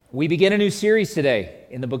We begin a new series today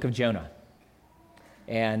in the book of Jonah.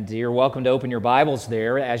 And you're welcome to open your Bibles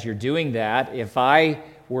there. As you're doing that, if I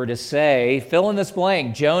were to say, fill in this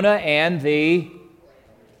blank, Jonah and the...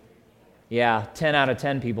 Yeah, 10 out of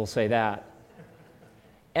 10 people say that.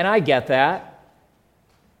 And I get that.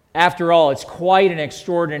 After all, it's quite an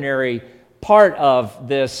extraordinary part of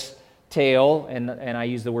this tale, and I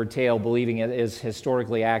use the word tale believing it is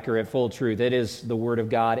historically accurate, full truth. It is the Word of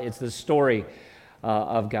God. It's the story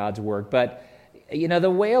of God's work. But, you know,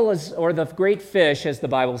 the whale is, or the great fish, as the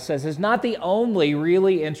Bible says, is not the only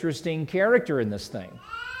really interesting character in this thing.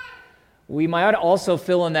 We might also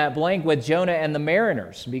fill in that blank with Jonah and the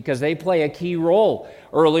mariners, because they play a key role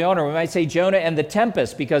early on. Or we might say Jonah and the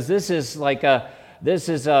tempest, because this is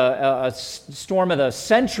a storm of the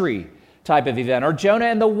century type of event. Or Jonah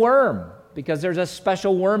and the worm, because there's a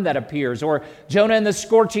special worm that appears. Or Jonah and the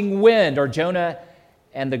scorching wind. Or Jonah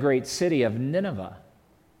and the great city of Nineveh.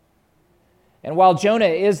 And while Jonah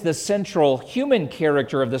is the central human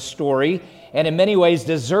character of the story, and in many ways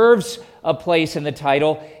deserves a place in the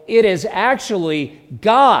title, it is actually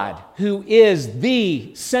God who is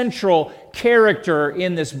the central character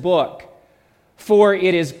in this book. For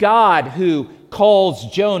it is God who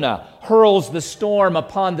calls Jonah, hurls the storm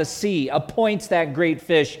upon the sea, appoints that great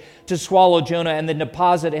fish to swallow Jonah and then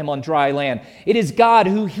deposit him on dry land. It is God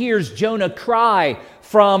who hears Jonah cry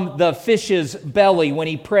from the fish's belly when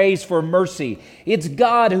he prays for mercy. It's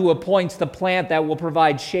God who appoints the plant that will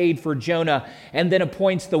provide shade for Jonah and then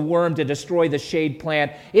appoints the worm to destroy the shade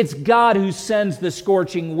plant. It's God who sends the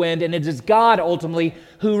scorching wind, and it is God ultimately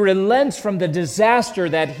who relents from the disaster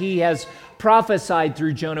that he has prophesied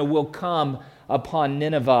through Jonah will come upon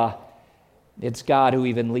Nineveh. It's God who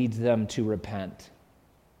even leads them to repent.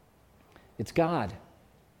 It's God.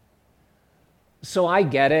 So I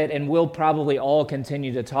get it, and we'll probably all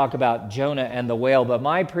continue to talk about Jonah and the whale, but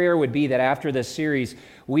my prayer would be that after this series,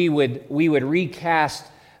 we would recast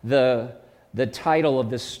the title of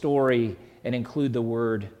this story and include the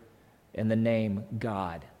word and the name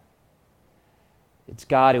God. It's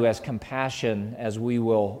God who has compassion, as we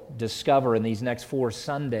will discover in these next 4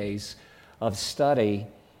 Sundays of study,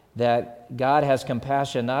 that God has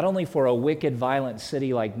compassion not only for a wicked, violent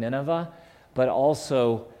city like Nineveh, but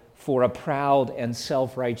also for a proud and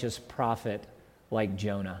self-righteous prophet like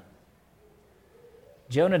Jonah.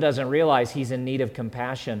 Jonah doesn't realize he's in need of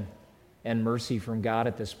compassion and mercy from God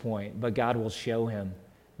at this point, but God will show him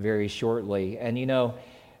very shortly. And you know,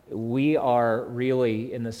 we are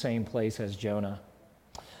really in the same place as Jonah.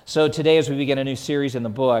 So today, as we begin a new series in the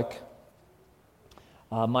book,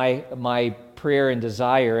 my prayer and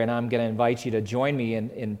desire, and I'm going to invite you to join me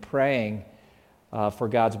in praying for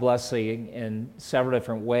God's blessing in several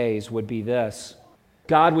different ways, would be this.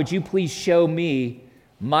 God, would you please show me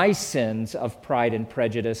my sins of pride and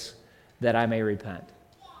prejudice that I may repent?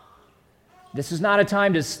 This is not a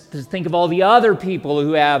time to think of all the other people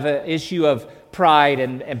who have an issue of pride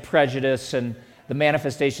and prejudice and the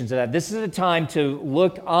manifestations of that. This is a time to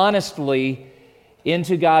look honestly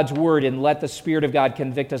into God's word and let the Spirit of God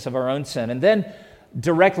convict us of our own sin. And then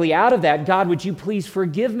directly out of that, God, would you please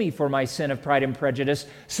forgive me for my sin of pride and prejudice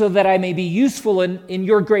so that I may be useful in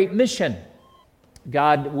your great mission.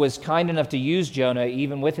 God was kind enough to use Jonah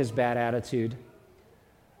even with his bad attitude.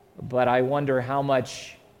 But I wonder how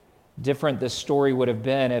much different this story would have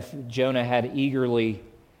been if Jonah had eagerly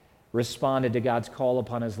responded to God's call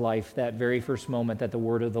upon his life that very first moment that the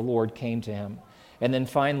word of the Lord came to him. And then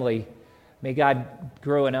finally, may God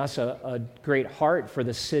grow in us a great heart for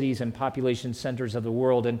the cities and population centers of the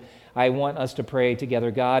world. And I want us to pray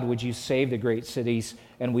together, God, would you save the great cities,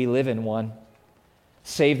 and we live in one.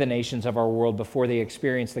 Save the nations of our world before they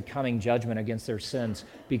experience the coming judgment against their sins,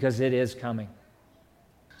 because it is coming.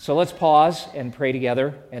 So let's pause and pray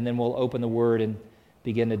together, and then we'll open the word and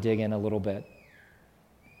begin to dig in a little bit.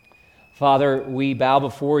 Father, we bow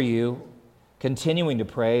before you, continuing to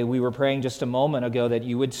pray. We were praying just a moment ago that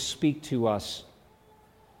you would speak to us,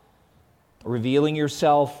 revealing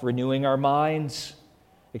yourself, renewing our minds,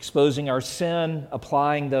 exposing our sin,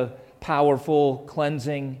 applying the powerful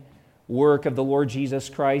cleansing work of the Lord Jesus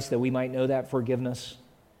Christ that we might know that forgiveness.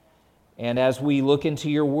 And as we look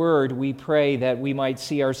into your word, we pray that we might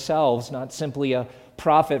see ourselves not simply a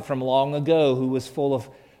prophet from long ago who was full of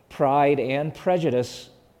pride and prejudice,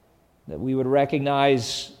 that we would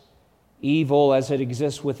recognize evil as it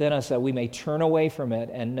exists within us, that we may turn away from it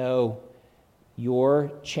and know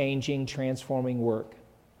your changing, transforming work.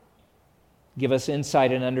 Give us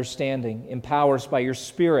insight and understanding. Empower us by your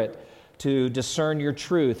Spirit to discern your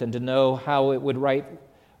truth and to know how it would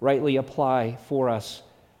rightly apply for us.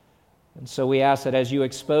 And so we ask that as you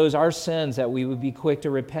expose our sins, that we would be quick to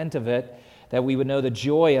repent of it, that we would know the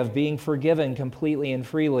joy of being forgiven completely and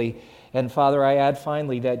freely. And Father, I add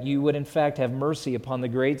finally that you would in fact have mercy upon the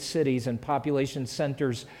great cities and population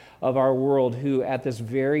centers of our world who at this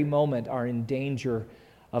very moment are in danger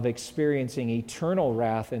of experiencing eternal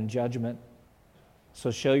wrath and judgment.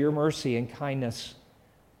 So show your mercy and kindness,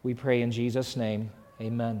 we pray in Jesus' name.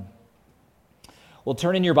 Amen. Well,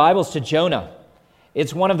 turn in your Bibles to Jonah.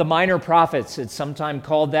 It's one of the minor prophets. It's sometimes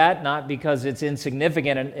called that, not because it's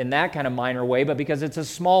insignificant in that kind of minor way, but because it's a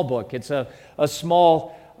small book. It's a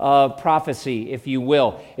small prophecy, if you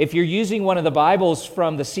will. If you're using one of the Bibles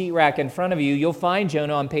from the seat rack in front of you, you'll find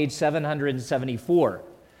Jonah on page 774.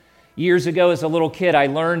 Years ago, as a little kid, I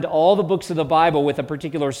learned all the books of the Bible with a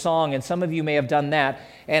particular song, and some of you may have done that.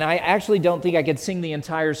 And I actually don't think I could sing the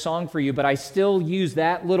entire song for you, but I still use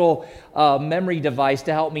that little memory device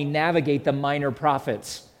to help me navigate the minor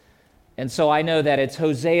prophets. And so I know that it's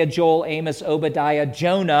Hosea, Joel, Amos, Obadiah,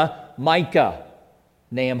 Jonah, Micah,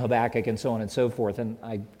 Nahum, Habakkuk, and so on and so forth. And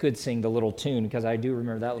I could sing the little tune because I do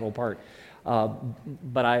remember that little part.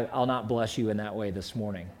 But I'll not bless you in that way this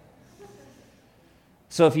morning.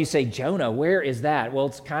 So if you say, Jonah, where is that? Well,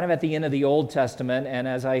 it's kind of at the end of the Old Testament, and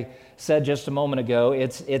as I said just a moment ago,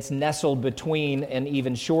 it's nestled between an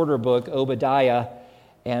even shorter book, Obadiah,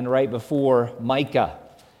 and right before Micah.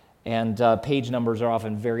 And page numbers are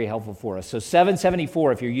often very helpful for us. So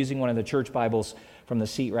 774, if you're using one of the church Bibles from the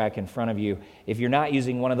seat rack in front of you. If you're not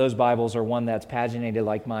using one of those Bibles or one that's paginated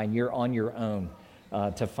like mine, you're on your own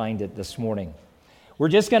to find it this morning. We're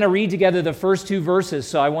just going to read together the first two verses,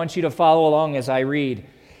 so I want you to follow along as I read.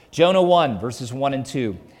 Jonah 1, verses 1 and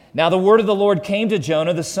 2. Now the word of the Lord came to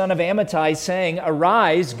Jonah, the son of Amittai, saying,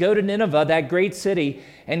 Arise, go to Nineveh, that great city,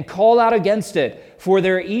 and call out against it, for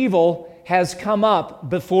their evil has come up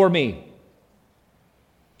before me.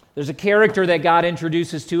 There's a character that God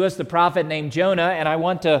introduces to us, the prophet named Jonah, and I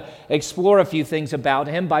want to explore a few things about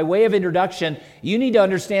him. By way of introduction, you need to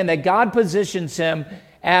understand that God positions him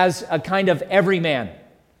as a kind of everyman.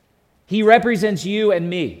 He represents you and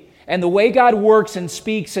me. And the way God works and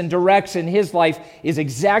speaks and directs in his life is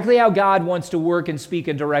exactly how God wants to work and speak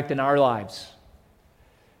and direct in our lives.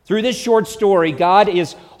 Through this short story, God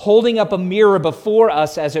is holding up a mirror before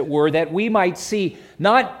us, as it were, that we might see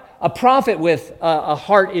not a prophet with a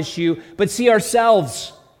heart issue, but see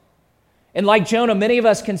ourselves. And like Jonah, many of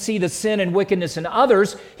us can see the sin and wickedness in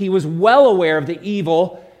others. He was well aware of the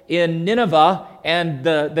evil in Nineveh and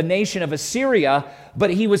the nation of Assyria, but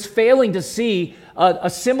he was failing to see a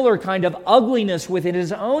similar kind of ugliness within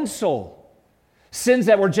his own soul. Sins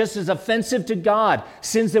that were just as offensive to God,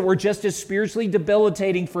 sins that were just as spiritually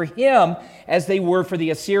debilitating for him as they were for the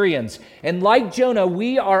Assyrians. And like Jonah,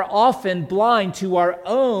 we are often blind to our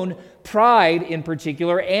own pride in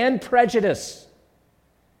particular and prejudice.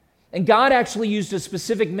 And God actually used a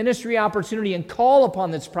specific ministry opportunity and call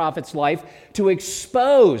upon this prophet's life to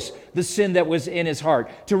expose the sin that was in his heart,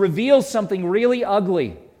 to reveal something really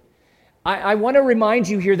ugly. I want to remind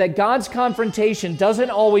you here that God's confrontation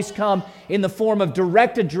doesn't always come in the form of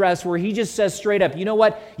direct address where he just says straight up, you know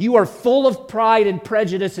what, you are full of pride and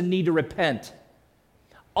prejudice and need to repent.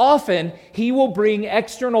 Often, he will bring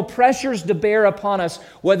external pressures to bear upon us,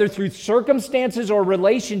 whether through circumstances or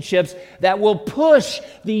relationships, that will push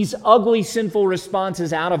these ugly, sinful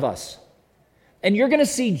responses out of us. And you're going to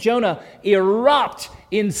see Jonah erupt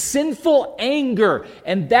in sinful anger.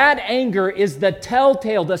 And that anger is the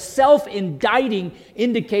telltale, the self-indicting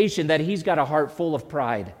indication that he's got a heart full of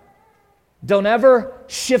pride. Don't ever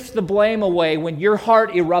shift the blame away when your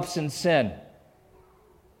heart erupts in sin.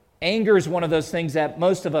 Anger is one of those things that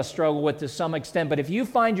most of us struggle with to some extent. But if you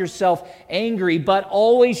find yourself angry, but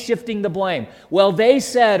always shifting the blame, well, they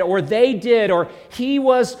said, or they did, or he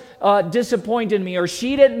was disappointed in me, or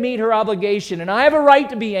she didn't meet her obligation, and I have a right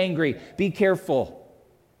to be angry. Be careful.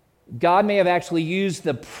 God may have actually used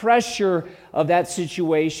the pressure of that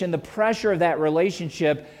situation, the pressure of that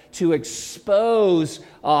relationship, to expose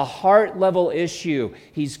a heart-level issue.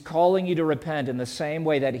 He's calling you to repent in the same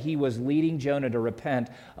way that he was leading Jonah to repent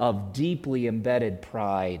of deeply embedded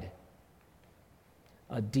pride,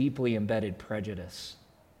 a deeply embedded prejudice.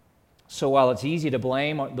 So while it's easy to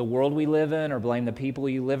blame the world we live in or blame the people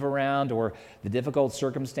you live around or the difficult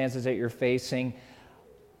circumstances that you're facing,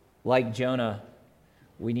 like Jonah,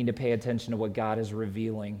 we need to pay attention to what God is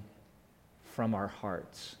revealing from our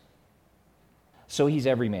hearts. So he's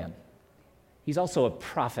every man. He's also a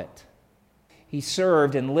prophet. He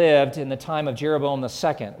served and lived in the time of Jeroboam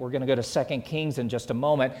II. We're going to go to 2 Kings in just a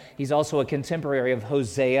moment. He's also a contemporary of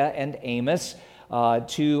Hosea and Amos,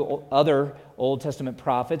 two other Old Testament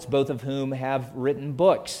prophets, both of whom have written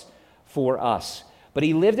books for us. But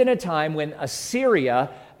he lived in a time when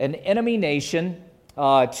Assyria, an enemy nation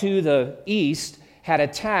to the east, had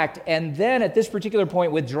attacked, and then at this particular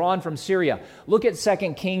point withdrawn from Syria. Look at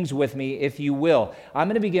 2 Kings with me, if you will. I'm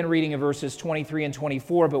going to begin reading in verses 23 and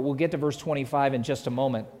 24, but we'll get to verse 25 in just a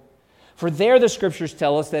moment. For there the scriptures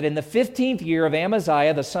tell us that in the 15th year of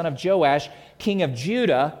Amaziah, the son of Joash, king of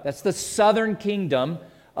Judah, that's the southern kingdom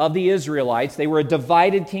of the Israelites. They were a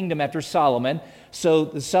divided kingdom after Solomon. So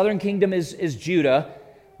the southern kingdom is Judah.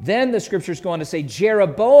 Then the scriptures go on to say,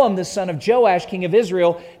 Jeroboam, the son of Joash, king of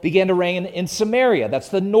Israel, began to reign in Samaria. That's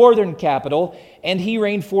the northern capital, and he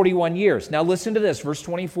reigned 41 years. Now listen to this, verse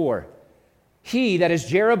 24. He, that is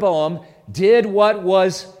Jeroboam, did what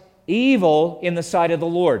was evil in the sight of the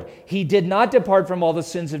Lord. He did not depart from all the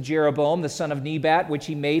sins of Jeroboam, the son of Nebat, which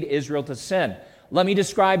he made Israel to sin. Let me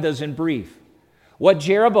describe those in brief. What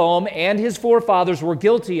Jeroboam and his forefathers were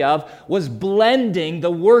guilty of was blending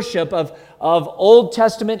the worship of Old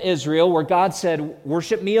Testament Israel, where God said,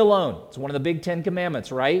 worship me alone. It's one of the big 10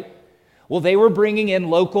 commandments, right? Well, they were bringing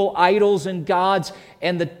in local idols and gods,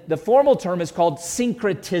 and the formal term is called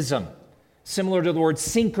syncretism, similar to the word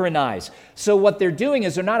synchronize. So what they're doing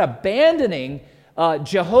is they're not abandoning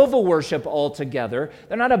Jehovah worship altogether.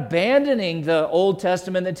 They're not abandoning the Old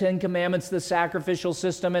Testament, the 10 Commandments, the sacrificial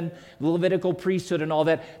system, and the Levitical priesthood and all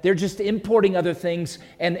that. They're just importing other things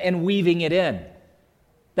and weaving it in.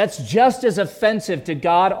 That's just as offensive to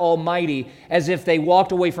God Almighty as if they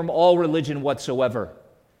walked away from all religion whatsoever.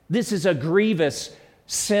 This is a grievous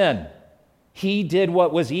sin. He did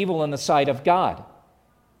what was evil in the sight of God.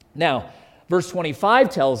 Now, verse 25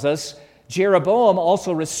 tells us, Jeroboam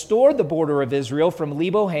also restored the border of Israel from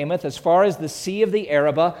Lebo-Hamath as far as the Sea of the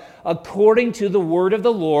Arabah, according to the word of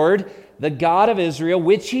the Lord, the God of Israel,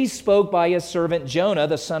 which he spoke by his servant Jonah,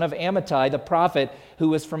 the son of Amittai, the prophet, who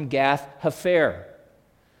was from Gath-Hepher.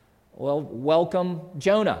 Well, welcome,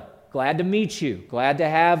 Jonah. Glad to meet you. Glad to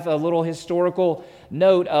have a little historical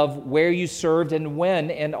note of where you served and when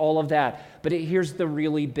and all of that. But here's the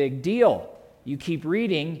really big deal. You keep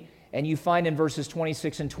reading, and you find in verses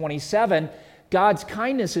 26 and 27, God's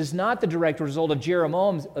kindness is not the direct result of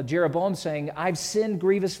Jeroboam saying, I've sinned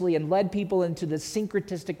grievously and led people into the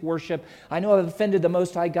syncretistic worship. I know I've offended the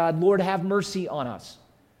Most High God. Lord, have mercy on us.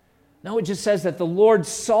 No, it just says that the Lord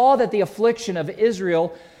saw that the affliction of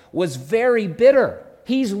Israel was very bitter.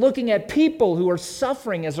 He's looking at people who are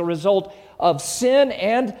suffering as a result of sin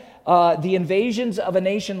and the invasions of a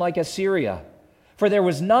nation like Assyria. For there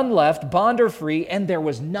was none left, bond or free, and there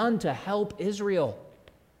was none to help Israel.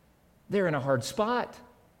 They're in a hard spot.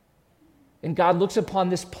 And God looks upon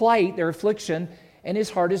this plight, their affliction, and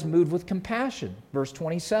his heart is moved with compassion. Verse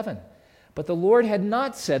 27. But the Lord had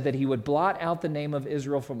not said that he would blot out the name of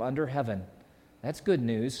Israel from under heaven. That's good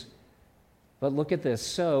news. But look at this.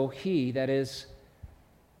 So he, that is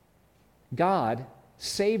God,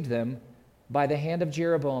 saved them by the hand of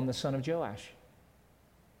Jeroboam, the son of Joash.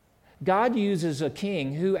 God uses a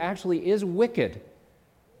king who actually is wicked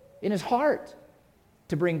in his heart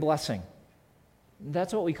to bring blessing.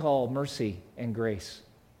 That's what we call mercy and grace.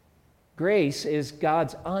 Grace is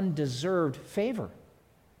God's undeserved favor.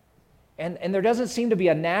 And there doesn't seem to be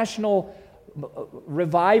a national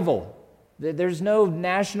revival. There's no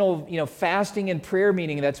national, fasting and prayer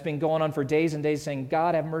meeting that's been going on for days and days saying,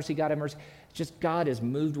 God have mercy, God have mercy. It's just God is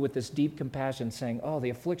moved with this deep compassion saying, oh, the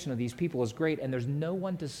affliction of these people is great and there's no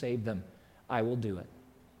one to save them. I will do it.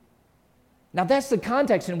 Now that's the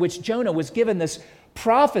context in which Jonah was given this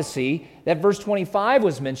prophecy that verse 25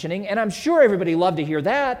 was mentioning, and I'm sure everybody loved to hear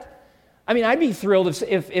that. I mean, I'd be thrilled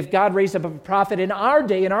if God raised up a prophet in our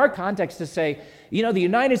day, in our context, to say, the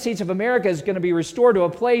United States of America is going to be restored to a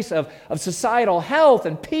place of societal health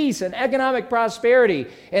and peace and economic prosperity,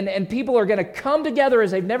 and people are going to come together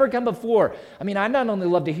as they've never come before. I mean, I'd not only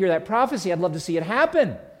love to hear that prophecy, I'd love to see it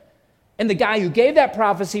happen. And the guy who gave that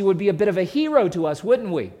prophecy would be a bit of a hero to us, wouldn't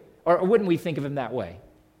we? Or wouldn't we think of him that way?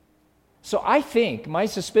 So I think, my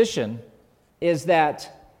suspicion is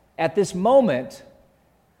that at this moment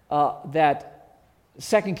that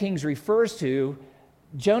 2 Kings refers to,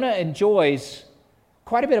 Jonah enjoys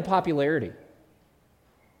quite a bit of popularity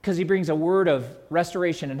because he brings a word of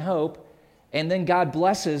restoration and hope, and then God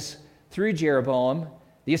blesses through Jeroboam.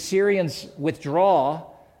 The Assyrians withdraw.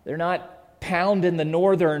 They're not pounding the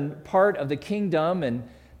northern part of the kingdom and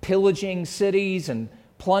pillaging cities and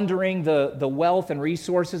plundering the wealth and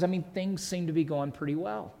resources. I mean, things seem to be going pretty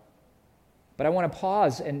well. But I want to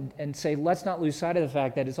pause and say, let's not lose sight of the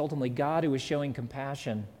fact that it's ultimately God who is showing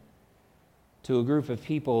compassion to a group of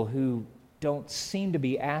people who don't seem to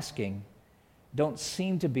be asking, don't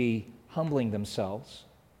seem to be humbling themselves.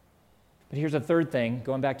 But here's a third thing,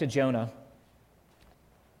 going back to Jonah.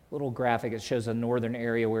 Little graphic, it shows a northern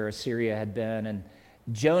area where Assyria had been, and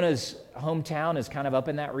Jonah's hometown is kind of up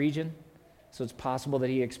in that region, so it's possible that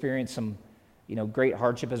he experienced some, great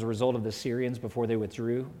hardship as a result of the Syrians before they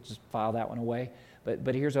withdrew. Just file that one away.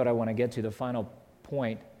 But here's what I want to get to, the final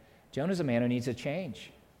point. Jonah's a man who needs a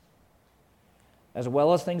change. As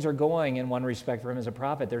well as things are going in one respect for him as a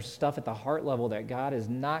prophet, there's stuff at the heart level that God is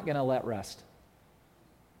not going to let rest.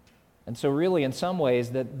 And so really, in some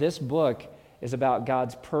ways, that this book is about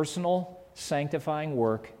God's personal sanctifying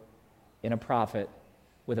work in a prophet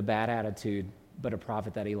with a bad attitude, but a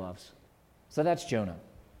prophet that he loves. So that's Jonah.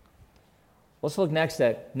 Let's look next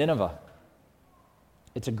at Nineveh.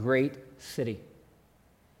 It's a great city.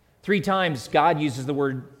 3 times God uses the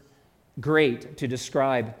word great to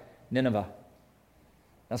describe Nineveh.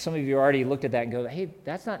 Now, some of you already looked at that and go, hey,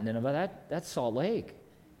 that's not Nineveh, that's Salt Lake.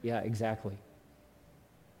 Yeah, exactly.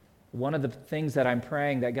 One of the things that I'm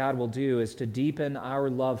praying that God will do is to deepen our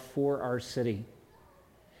love for our city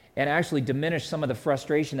and actually diminish some of the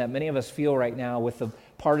frustration that many of us feel right now with the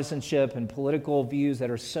partisanship and political views that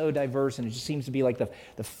are so diverse, and it just seems to be like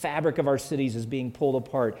the fabric of our cities is being pulled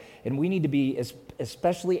apart. And we need to be,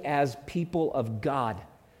 especially as people of God,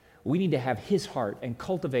 we need to have his heart and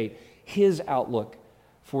cultivate his outlook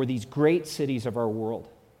for these great cities of our world.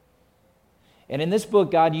 And in this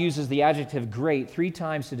book, God uses the adjective great 3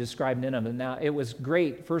 times to describe Nineveh. Now, it was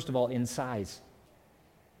great, first of all, in size.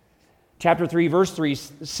 Chapter 3, verse 3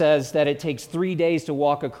 says that it takes 3 days to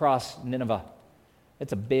walk across Nineveh.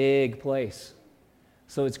 It's a big place.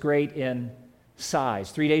 So it's great in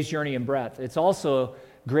size, 3 days' journey in breadth. It's also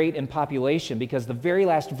great in population because the very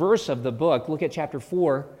last verse of the book, look at chapter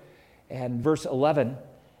 4 and verse 11,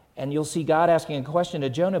 and you'll see God asking a question to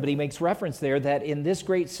Jonah, but he makes reference there that in this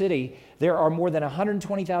great city, there are more than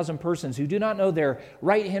 120,000 persons who do not know their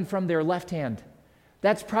right hand from their left hand.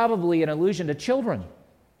 That's probably an allusion to children,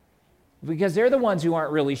 because they're the ones who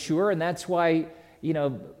aren't really sure, and that's why,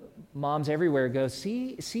 moms everywhere go,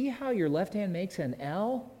 see how your left hand makes an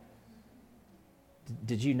L?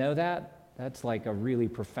 Did you know that? That's like a really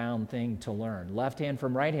profound thing to learn. Left hand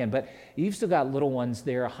from right hand. But you've still got little ones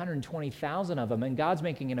there, 120,000 of them, and God's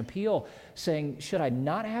making an appeal saying, should I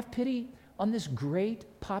not have pity on this great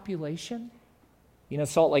population?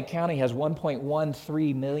 Salt Lake County has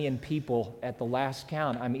 1.13 million people at the last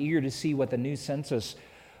count. I'm eager to see what the new census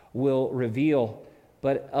will reveal.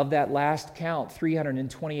 But of that last count,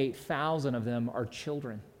 328,000 of them are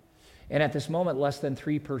children. And at this moment, less than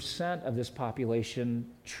 3% of this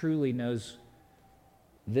population truly knows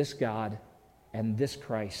this God and this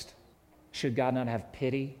Christ. Should God not have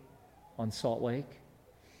pity on Salt Lake?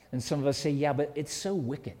 And some of us say, yeah, but it's so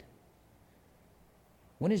wicked.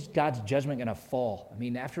 When is God's judgment going to fall? I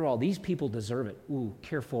mean, after all, these people deserve it. Ooh,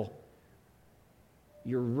 careful.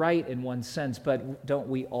 You're right in one sense, but don't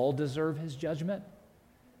we all deserve his judgment?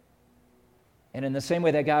 And in the same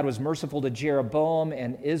way that God was merciful to Jeroboam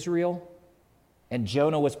and Israel, and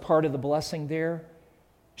Jonah was part of the blessing there,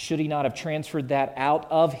 should he not have transferred that out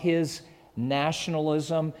of his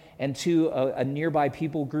nationalism and to a nearby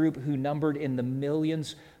people group who numbered in the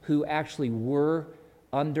millions who actually were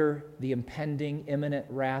under the impending imminent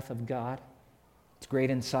wrath of God? It's great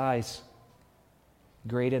in size,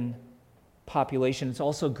 great in population. It's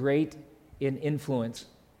also great in influence.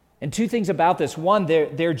 And 2 things about this. One,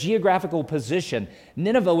 their geographical position.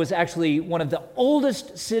 Nineveh was actually one of the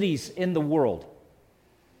oldest cities in the world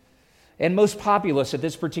and most populous at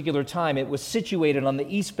this particular time. It was situated on the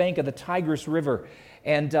east bank of the Tigris River.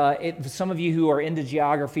 And some of you who are into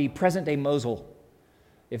geography, present-day Mosul,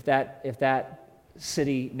 if that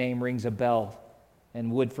city name rings a bell,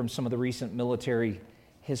 and would from some of the recent military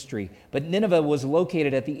history. But Nineveh was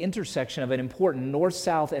located at the intersection of an important north,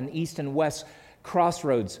 south, and east and west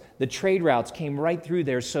crossroads. The trade routes came right through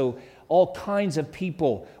there, so all kinds of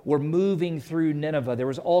people were moving through Nineveh. There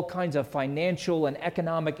was all kinds of financial and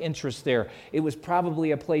economic interest there. It was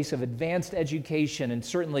probably a place of advanced education, and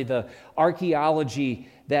certainly the archaeology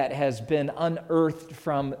that has been unearthed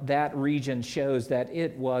from that region shows that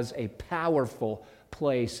it was a powerful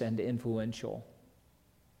place and influential.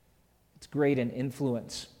 It's great in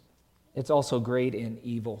influence. It's also great in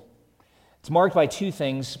evil. It's marked by 2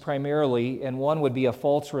 things primarily, and one would be a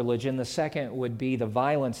false religion. The second would be the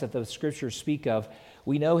violence that the scriptures speak of.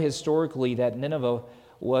 We know historically that Nineveh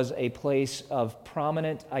was a place of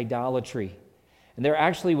prominent idolatry. And there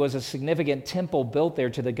actually was a significant temple built there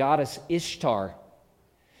to the goddess Ishtar.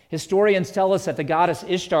 Historians tell us that the goddess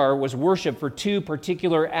Ishtar was worshipped for 2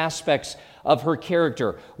 particular aspects of her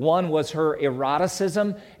character. One was her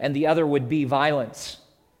eroticism, and the other would be violence.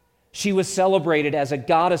 She was celebrated as a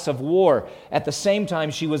goddess of war. At the same time,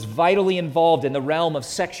 she was vitally involved in the realm of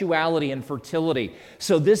sexuality and fertility.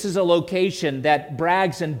 So this is a location that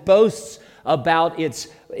brags and boasts about its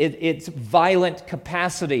violent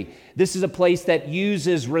capacity. This is a place that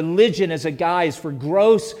uses religion as a guise for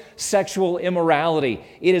gross sexual immorality.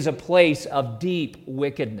 It is a place of deep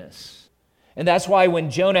wickedness. And that's why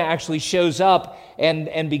when Jonah actually shows up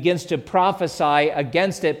and begins to prophesy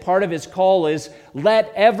against it, part of his call is,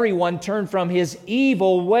 let everyone turn from his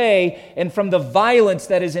evil way and from the violence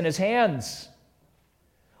that is in his hands.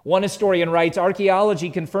 One historian writes, archaeology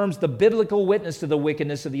confirms the biblical witness to the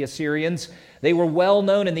wickedness of the Assyrians. They were well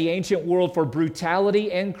known in the ancient world for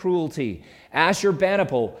brutality and cruelty.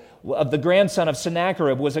 Ashurbanipal, the grandson of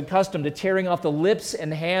Sennacherib, was accustomed to tearing off the lips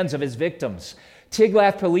and hands of his victims.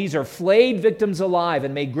 Tiglath-Pileser flayed victims alive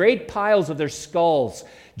and made great piles of their skulls.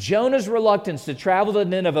 Jonah's reluctance to travel to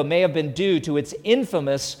Nineveh may have been due to its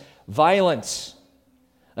infamous violence.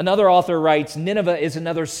 Another author writes, Nineveh is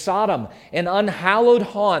another Sodom, an unhallowed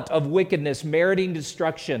haunt of wickedness meriting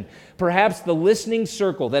destruction. Perhaps the listening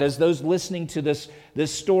circle, that is, those listening to this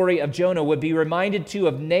story of Jonah, would be reminded too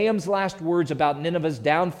of Nahum's last words about Nineveh's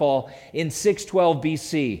downfall in 612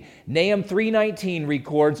 BC. Nahum 3:19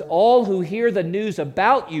 records, all who hear the news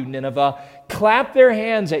about you, Nineveh, clap their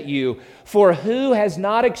hands at you, for who has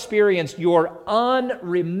not experienced your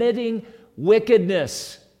unremitting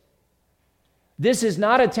wickedness? This is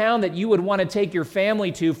not a town that you would want to take your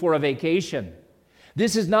family to for a vacation.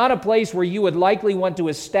 This is not a place where you would likely want to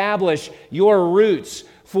establish your roots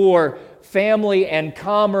for family and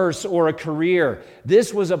commerce or a career.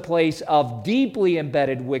 This was a place of deeply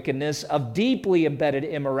embedded wickedness, of deeply embedded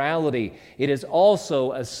immorality. It is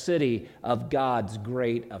also a city of God's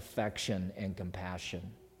great affection and compassion.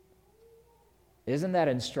 Isn't that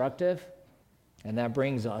instructive? And that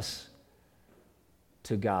brings us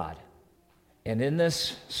to God. And in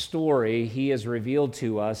this story, he is revealed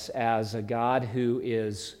to us as a God who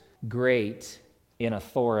is great in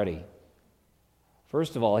authority.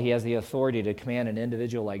 First of all, he has the authority to command an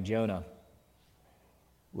individual like Jonah.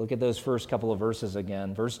 Look at those first couple of verses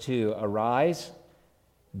again. Verse 2, arise,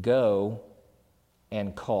 go,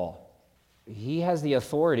 and call. He has the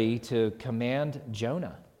authority to command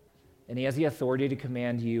Jonah, and he has the authority to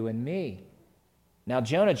command you and me. Now,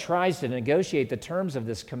 Jonah tries to negotiate the terms of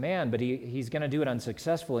this command, but he's going to do it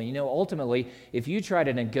unsuccessfully. You know, ultimately, if you try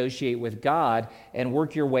to negotiate with God and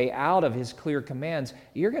work your way out of his clear commands,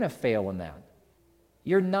 you're going to fail in that.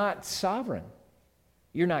 You're not sovereign.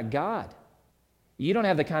 You're not God. You don't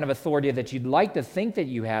have the kind of authority that you'd like to think that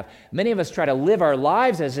you have. Many of us try to live our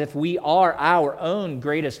lives as if we are our own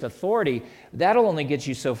greatest authority. That'll only get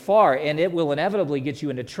you so far, and it will inevitably get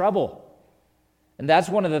you into trouble. And that's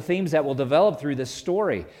one of the themes that will develop through this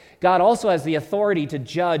story. God also has the authority to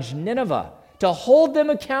judge Nineveh, to hold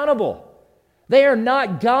them accountable. They are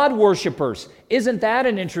not God worshipers. Isn't that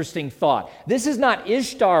an interesting thought? This is not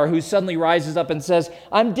Ishtar who suddenly rises up and says,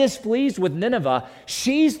 I'm displeased with Nineveh.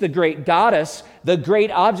 She's the great goddess, the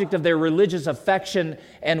great object of their religious affection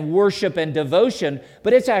and worship and devotion,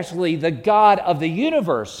 but it's actually the God of the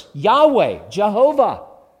universe, Yahweh, Jehovah.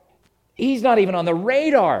 He's not even on the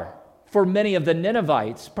radar for many of the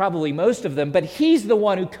Ninevites, probably most of them, but he's the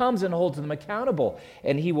one who comes and holds them accountable,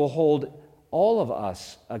 and he will hold all of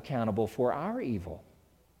us accountable for our evil.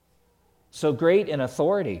 So great in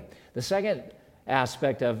authority. The second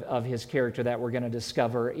aspect of his character that we're going to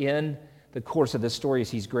discover in the course of this story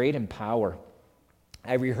is he's great in power.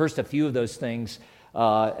 I rehearsed a few of those things,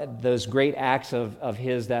 those great acts of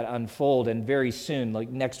his that unfold, and very soon, like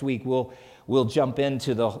next week, we'll jump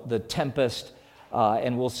into the tempest,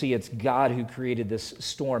 and we'll see it's God who created this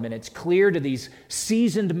storm. And it's clear to these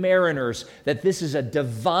seasoned mariners that this is a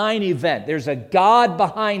divine event. There's a God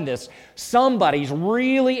behind this. Somebody's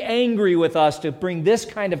really angry with us to bring this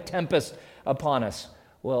kind of tempest upon us.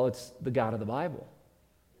 Well, it's the God of the Bible,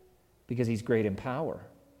 because he's great in power.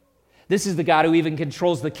 This is the God who even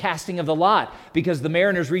controls the casting of the lot, because the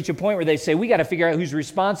mariners reach a point where they say, we got to figure out who's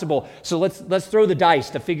responsible. So let's throw the dice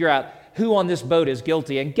to figure out who on this boat is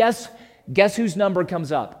guilty. And guess whose number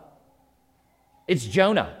comes up? It's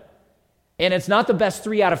Jonah. And it's not the best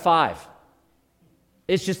 3 out of 5.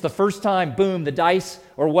 It's just the first time, boom, the dice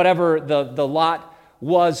or whatever the lot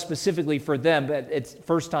was specifically for them, but it's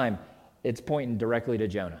first time it's pointing directly to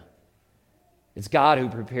Jonah. It's God who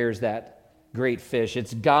prepares that great fish.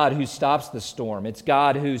 It's God who stops the storm. It's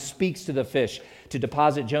God who speaks to the fish to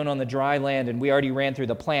deposit Jonah on the dry land, and we already ran through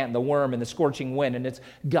the plant and the worm and the scorching wind, and it's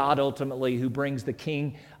God ultimately who brings the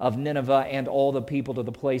king of Nineveh and all the people to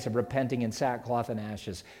the place of repenting in sackcloth and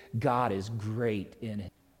ashes. God is great in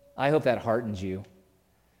it. I hope that heartens you,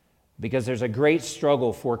 because there's a great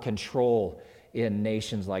struggle for control in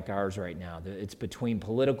nations like ours right now. It's between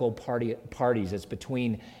political parties, it's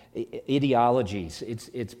between ideologies,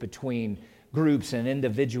 it's between groups and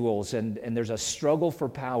individuals, and there's a struggle for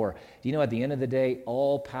power. Do you know, at the end of the day,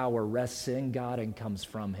 all power rests in God and comes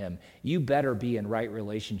from Him. You better be in right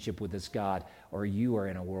relationship with this God, or you are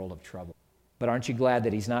in a world of trouble. But aren't you glad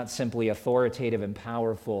that He's not simply authoritative and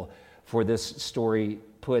powerful, for this story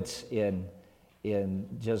puts in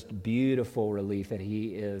just beautiful relief that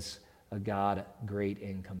He is a God great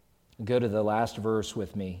in compassion. Go to the last verse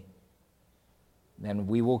with me. And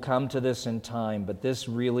we will come to this in time, but this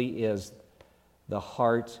really is the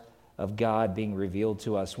heart of God being revealed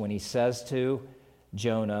to us when He says to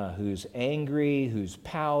Jonah, who's angry, who's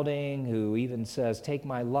pouting, who even says, "Take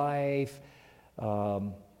my life,"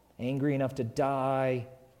 angry enough to die,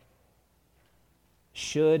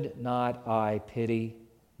 "Should not I pity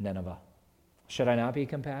Nineveh? Should I not be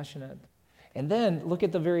compassionate?" And then look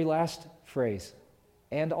at the very last phrase,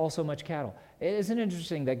 "and also much cattle." Isn't it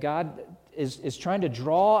interesting that God is trying to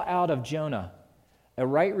draw out of Jonah a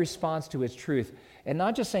right response to His truth, and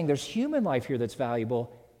not just saying there's human life here that's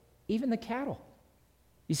valuable, even the cattle.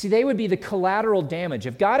 You see, they would be the collateral damage.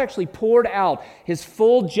 If God actually poured out His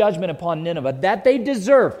full judgment upon Nineveh that they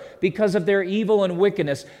deserve because of their evil and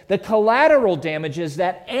wickedness, the collateral damage is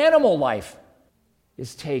that animal life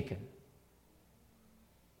is taken.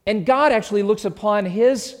 And God actually looks upon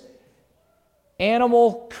His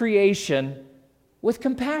animal creation with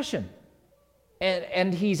compassion.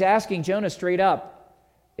 And He's asking Jonah straight up,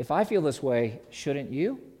 if I feel this way, shouldn't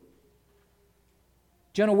you?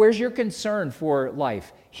 Jonah, where's your concern for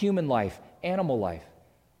life, human life, animal life?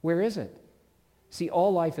 Where is it? See,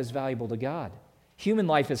 all life is valuable to God. Human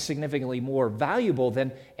life is significantly more valuable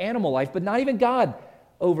than animal life, but not even God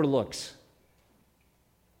overlooks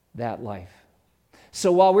that life.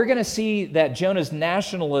 So while we're going to see that Jonah's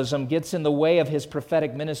nationalism gets in the way of his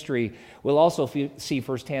prophetic ministry, we'll also see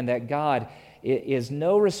firsthand that God is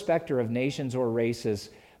no respecter of nations or races,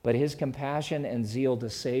 but His compassion and zeal to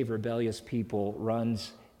save rebellious people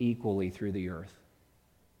runs equally through the earth,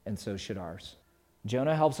 and so should ours.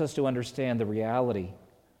 Jonah helps us to understand the reality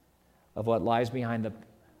of what lies behind the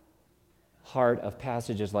heart of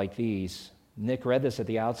passages like these. Nick read this at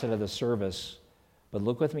the outset of the service, but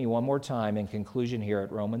look with me one more time in conclusion here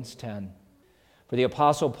at Romans 10. For the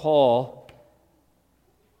Apostle Paul,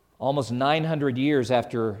 almost 900 years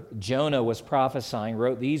after Jonah was prophesying,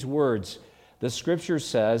 wrote these words. The Scripture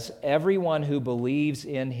says, "Everyone who believes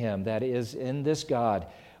in Him," that is, in this God,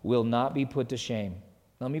 "will not be put to shame."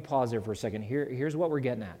 Let me pause there for a second. Here's what we're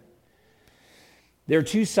getting at. There are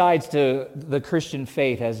two sides to the Christian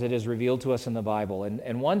faith as it is revealed to us in the Bible.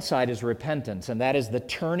 And one side is repentance, and that is the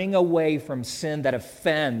turning away from sin that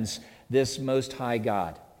offends this Most High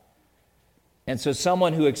God. And so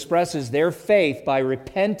someone who expresses their faith by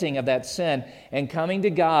repenting of that sin and coming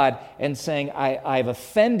to God and saying, I've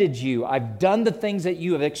offended you, I've done the things that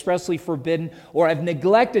you have expressly forbidden, or I've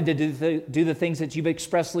neglected to do the things that you've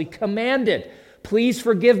expressly commanded. Please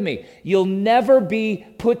forgive me. You'll never be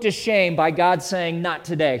put to shame by God saying, not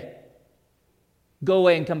today. Go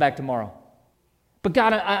away and come back tomorrow. But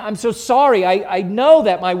God, I'm so sorry. I know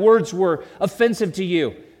that my words were offensive to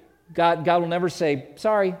you. God will never say,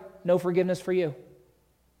 sorry, no forgiveness for you.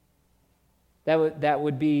 That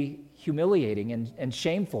would be humiliating and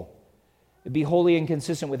shameful. It'd be wholly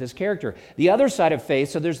inconsistent with His character. The other side of faith,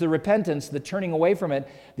 so there's the repentance, the turning away from it.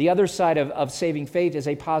 The other side of saving faith is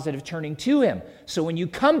a positive turning to Him. So when you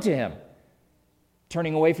come to Him,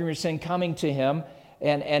 turning away from your sin, coming to Him,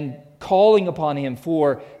 and calling upon Him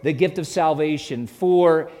for the gift of salvation,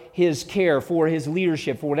 for His care, for His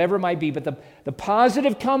leadership, for whatever it might be. But the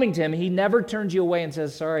positive coming to Him, He never turns you away and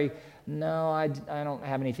says, sorry, no, I don't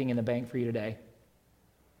have anything in the bank for you today.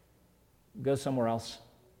 Go somewhere else.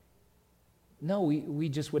 No, we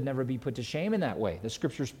just would never be put to shame in that way. The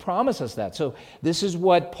Scriptures promise us that. So this is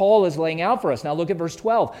what Paul is laying out for us. Now look at verse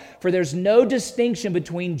 12. For there's no distinction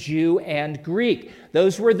between Jew and Greek.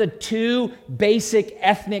 Those were the two basic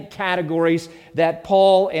ethnic categories that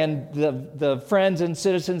Paul and the friends and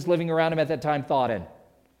citizens living around him at that time thought in.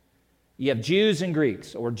 You have Jews and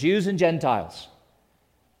Greeks, or Jews and Gentiles.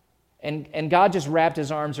 And God just wrapped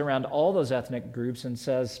His arms around all those ethnic groups and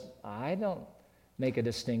says, I don't make a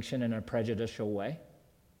distinction in a prejudicial way.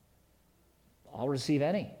 I'll receive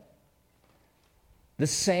any. The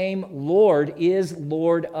same Lord is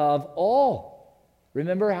Lord of all.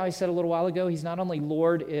 Remember how He said a little while ago, He's not only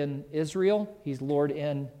Lord in Israel, He's Lord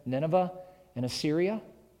in Nineveh and Assyria.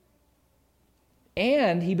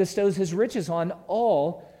 And He bestows His riches on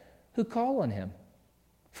all who call on Him.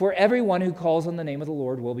 For everyone who calls on the name of the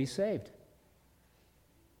Lord will be saved.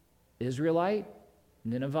 Israelite,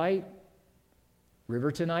 Ninevite,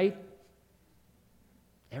 Rivertonite,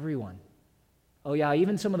 everyone. Oh yeah,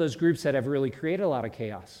 even some of those groups that have really created a lot of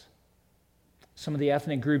chaos. Some of the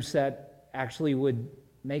ethnic groups that actually would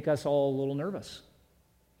make us all a little nervous.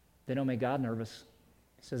 They don't make God nervous.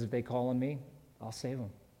 He says, if they call on me, I'll save them.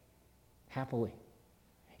 Happily.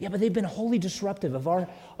 Yeah, but they've been wholly disruptive of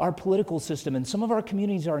our political system, and some of our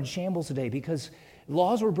communities are in shambles today because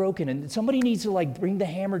laws were broken, and somebody needs to bring the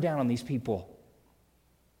hammer down on these people.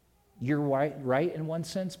 You're right in one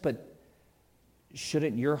sense, but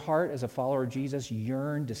shouldn't your heart as a follower of Jesus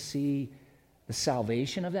yearn to see the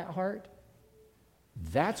salvation of that heart?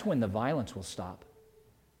 That's when the violence will stop.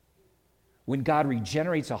 When God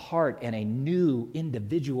regenerates a heart and a new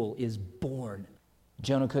individual is born.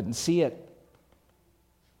 Jonah couldn't see it.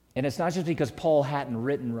 And it's not just because Paul hadn't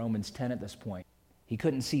written Romans 10 at this point. He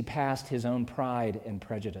couldn't see past his own pride and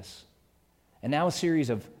prejudice. And now a series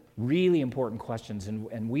of really important questions,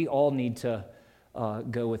 and we all need to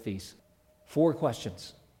go with these. 4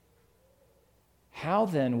 questions. How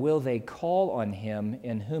then will they call on him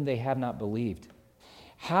in whom they have not believed?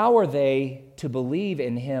 How are they to believe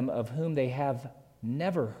in him of whom they have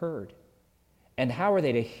never heard? And how are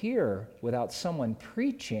they to hear without someone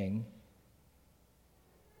preaching?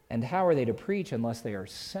 And how are they to preach unless they are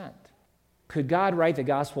sent? Could God write the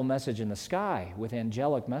gospel message in the sky with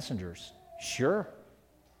angelic messengers? Sure.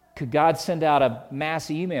 Could God send out a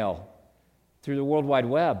mass email through the World Wide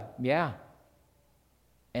Web? Yeah.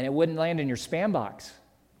 And it wouldn't land in your spam box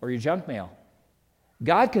or your junk mail.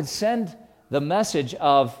 God could send the message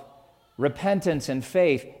of repentance and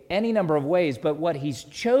faith any number of ways, but what he's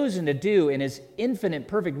chosen to do in his infinite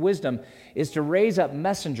perfect wisdom is to raise up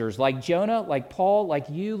messengers like Jonah, like Paul, like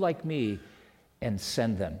you, like me, and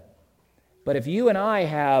send them. But if you and I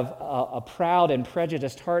have a proud and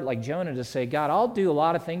prejudiced heart like Jonah to say, God, I'll do a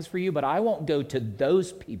lot of things for you, but I won't go to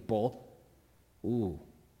those people.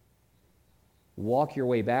 Walk your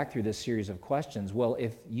way back through this series of questions. Well,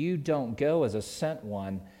 if you don't go as a sent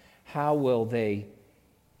one, how will they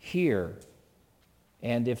hear?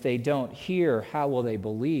 And if they don't hear, how will they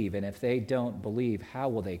believe? And if they don't believe, how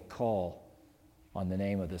will they call on the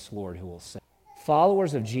name of this Lord who will save?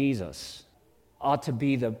 Followers of Jesus ought to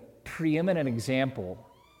be the preeminent example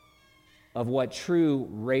of what true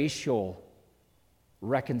racial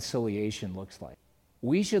reconciliation looks like.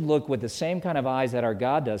 We should look with the same kind of eyes that our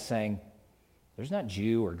God does, saying, there's not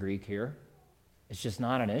Jew or Greek here. It's just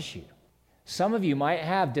not an issue. Some of you might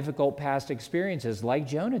have difficult past experiences like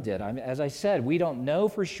Jonah did. As I said, we don't know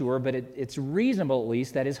for sure, but it's reasonable at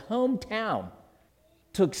least that his hometown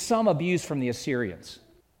took some abuse from the Assyrians.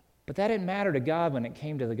 But that didn't matter to God when it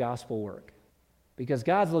came to the gospel work. Because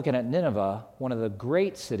God's looking at Nineveh, one of the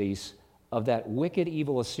great cities of that wicked,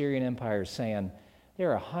 evil Assyrian empire, saying,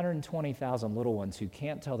 there are 120,000 little ones who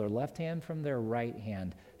can't tell their left hand from their right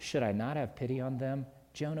hand. Should I not have pity on them?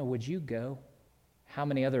 Jonah, would you go? How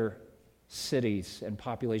many other cities and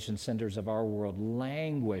population centers of our world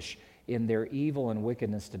languish in their evil and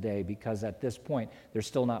wickedness today because at this point, there's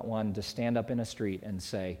still not one to stand up in a street and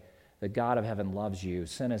say, the God of heaven loves you,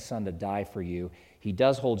 sent his son to die for you. He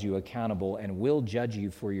does hold you accountable and will judge you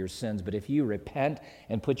for your sins. But if you repent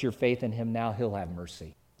and put your faith in him now, he'll have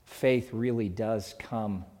mercy. Faith really does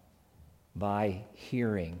come by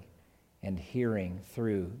hearing, and hearing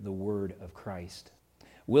through the word of Christ.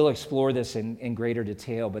 We'll explore this in greater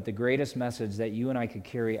detail, but the greatest message that you and I could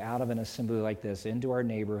carry out of an assembly like this into our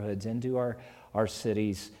neighborhoods, into our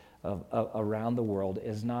cities around the world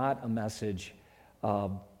is not a message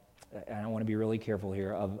of, and I want to be really careful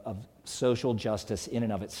here, of social justice in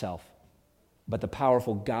and of itself, but the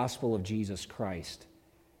powerful gospel of Jesus Christ,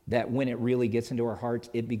 that when it really gets into our hearts,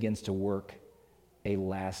 it begins to work a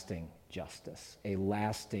lasting justice, a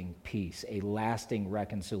lasting peace, a lasting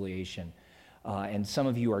reconciliation. And some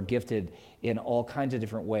of you are gifted in all kinds of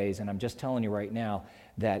different ways, and I'm just telling you right now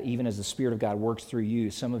that even as the Spirit of God works through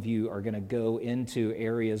you, some of you are going to go into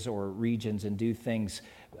areas or regions and do things,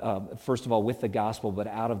 first of all, with the gospel, but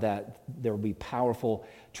out of that, there will be powerful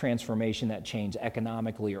transformation that change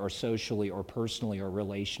economically or socially or personally or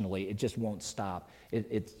relationally. It just won't stop.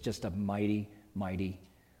 It's just a mighty, mighty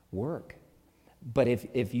work. But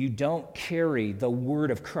if you don't carry the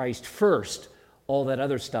word of Christ first, all that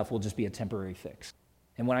other stuff will just be a temporary fix.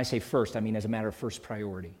 And when I say first, I mean as a matter of first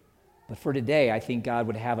priority. But for today, I think God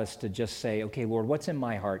would have us to just say, okay, Lord, what's in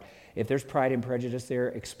my heart? If there's pride and prejudice there,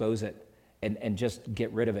 expose it and just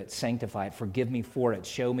get rid of it, sanctify it, forgive me for it,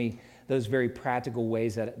 show me those very practical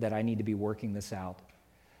ways that I need to be working this out.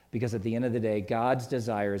 because at the end of the day, God's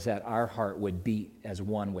desire is that our heart would beat as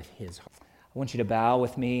one with his heart. I want you to bow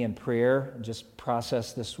with me in prayer and just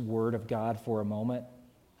process this word of God for a moment.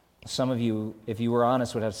 Some of you, if you were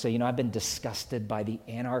honest, would have to say, I've been disgusted by the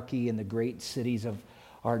anarchy in the great cities of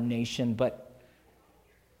our nation, but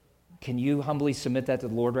can you humbly submit that to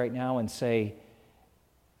the Lord right now and say,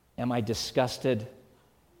 am I disgusted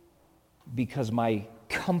because my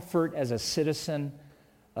comfort as a citizen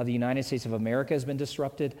of the United States of America has been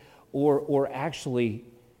disrupted? Or actually,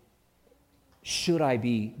 should I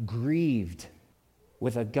be grieved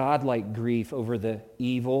with a godlike grief over the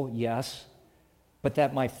evil? Yes. But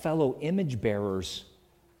that my fellow image bearers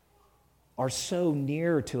are so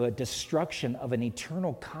near to a destruction of an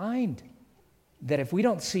eternal kind that if we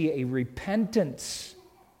don't see a repentance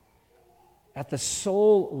at the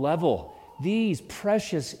soul level, these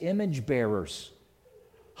precious image bearers,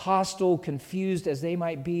 hostile, confused as they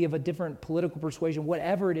might be of a different political persuasion,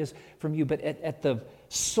 whatever it is from you, but at the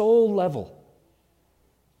soul level,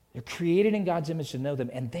 they're created in God's image to know them,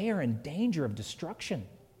 and they are in danger of destruction.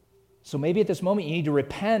 So maybe at this moment you need to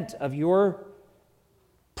repent of your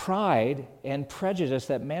pride and prejudice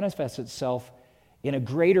that manifests itself in a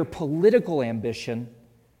greater political ambition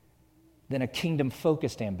than a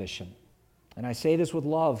kingdom-focused ambition. And I say this with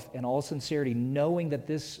love and all sincerity, knowing that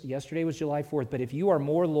yesterday was July 4th, but if you are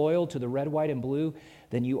more loyal to the red, white, and blue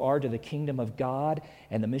than you are to the kingdom of God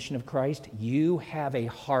and the mission of Christ, you have a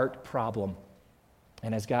heart problem.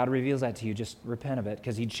 And as God reveals that to you, just repent of it,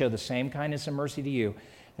 because he'd show the same kindness and mercy to you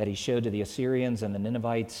that he showed to the Assyrians and the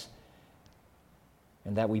Ninevites,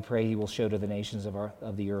 and that we pray he will show to the nations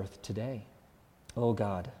of the earth today. Oh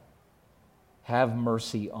God, have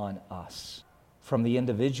mercy on us. From the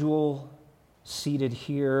individual seated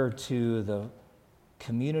here to the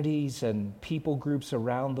communities and people groups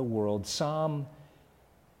around the world, some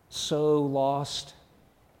so lost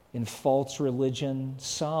in false religion,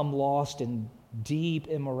 some lost in deep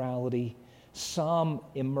immorality, some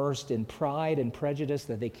immersed in pride and prejudice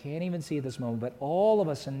that they can't even see at this moment, but all of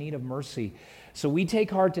us in need of mercy. So we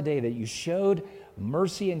take heart today that you showed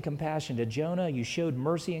mercy and compassion to Jonah, you showed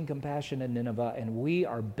mercy and compassion to Nineveh, and we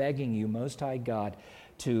are begging you, Most High God,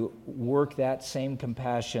 to work that same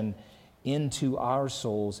compassion into our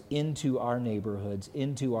souls, into our neighborhoods,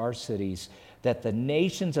 into our cities, that the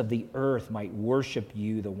nations of the earth might worship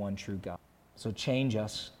you, the one true God. So change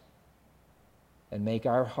us and make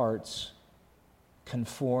our hearts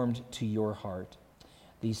conformed to your heart.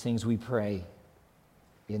 These things we pray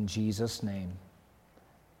in Jesus' name.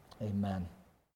 Amen.